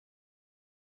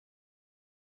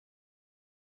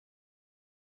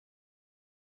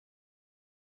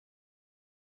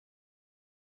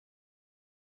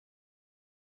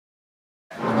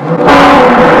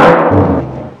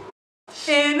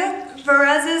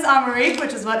is Ameriques,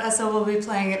 which is what SO will be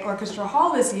playing at Orchestra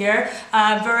Hall this year.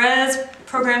 Varese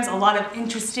programs a lot of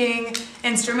interesting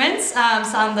instruments,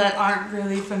 some that aren't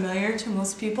really familiar to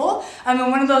most people. And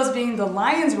one of those being the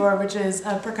lion's roar, which is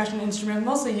a percussion instrument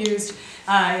mostly used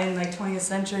in like 20th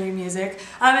century music.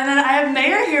 And then I have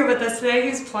Mayor here with us today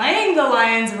who's playing the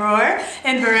lion's roar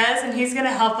in Varese, and he's going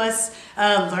to help us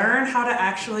learn how to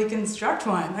actually construct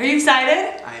one. Are you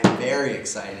excited? I am very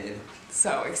excited.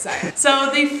 So excited.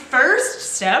 So the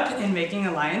first step in making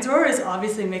a lion's roar is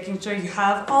obviously making sure you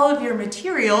have all of your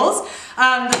materials,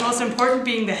 the most important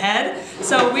being the head.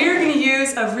 So we're going to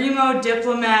use a Remo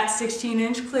Diplomat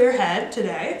 16-inch clear head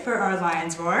today for our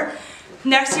lion's roar.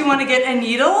 Next, you want to get a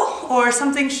needle or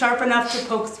something sharp enough to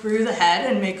poke through the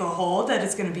head and make a hole that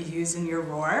is going to be used in your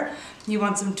roar. You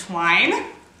want some twine,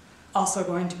 also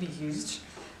going to be used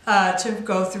to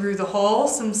go through the hole,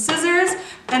 some scissors,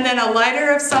 and then a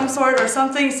lighter of some sort or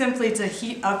something simply to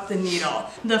heat up the needle.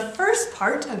 The first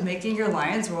part of making your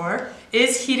lion's roar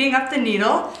is heating up the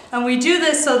needle, and we do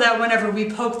this so that whenever we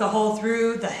poke the hole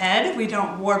through the head, we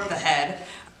don't warp the head.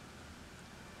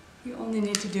 You only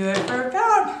need to do it for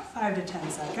about 5 to 10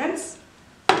 seconds.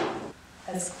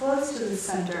 As close to the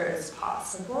center as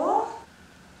possible.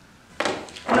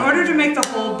 In order to make the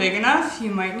hole big enough,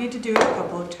 you might need to do it a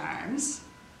couple of times.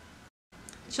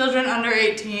 Children under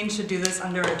 18 should do this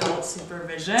under adult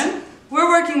supervision. We're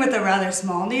working with a rather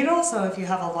small needle, so if you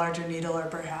have a larger needle or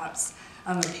perhaps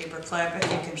a paper clip,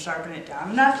 if you can sharpen it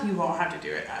down enough, you won't have to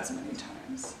do it as many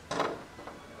times.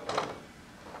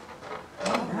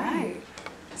 All right.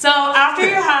 So after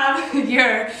you have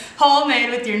your hole made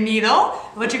with your needle,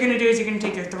 what you're going to do is you're going to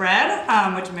take your thread,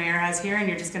 which Mayor has here, and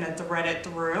you're just going to thread it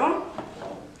through.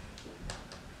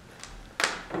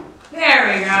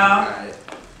 There we go.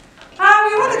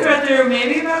 You want to thread through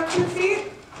maybe about 2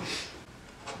 feet.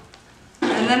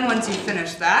 And then once you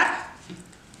finish that,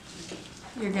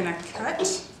 you're going to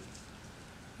cut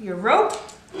your rope.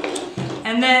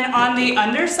 And then on the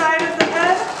underside of the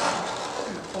head,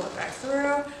 I'm going to pull it back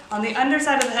through. On the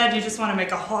underside of the head, you just want to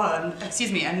make a hole,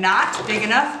 a knot big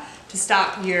enough to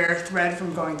stop your thread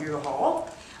from going through the hole.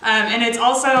 And it's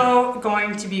also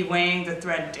going to be weighing the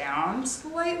thread down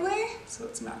slightly, so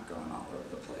it's not going all over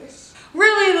the place.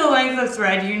 Really, the length of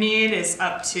thread you need is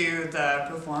up to the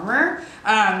performer,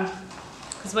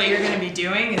 because what you're going to be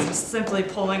doing is just simply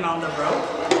pulling on the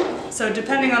rope. So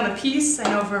depending on the piece, I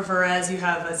know for Varese you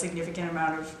have a significant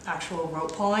amount of actual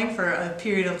rope pulling for a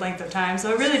period of length of time,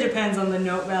 so it really depends on the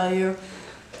note value.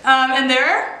 And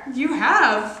there you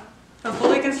have a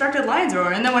fully constructed lion's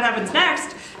roar. And then what happens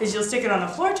next is you'll stick it on a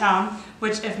floor tom,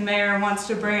 which if Mayor wants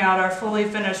to bring out our fully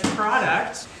finished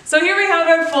product. So here we have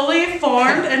our fully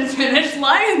formed and finished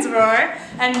lion's roar,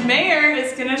 and Mayor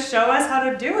is going to show us how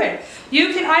to do it.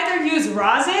 You can either use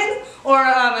rosin, or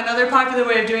another popular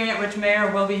way of doing it, which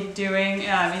Mayor will be doing,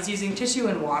 is using tissue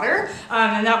and water,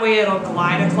 and that way it'll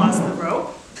glide across the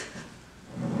rope.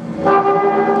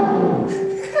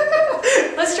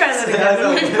 Let's try that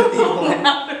again.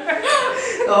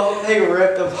 Oh, they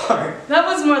ripped apart. That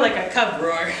was more like a cub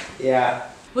roar. Yeah.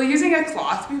 Will using a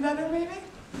cloth be better, maybe?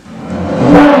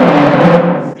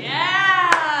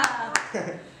 Yeah!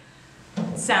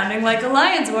 Sounding like a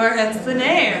lion's roar, hence the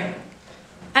name.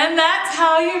 And that's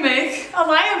how you make a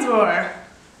lion's roar.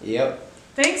 Yep.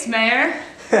 Thanks, Mayor.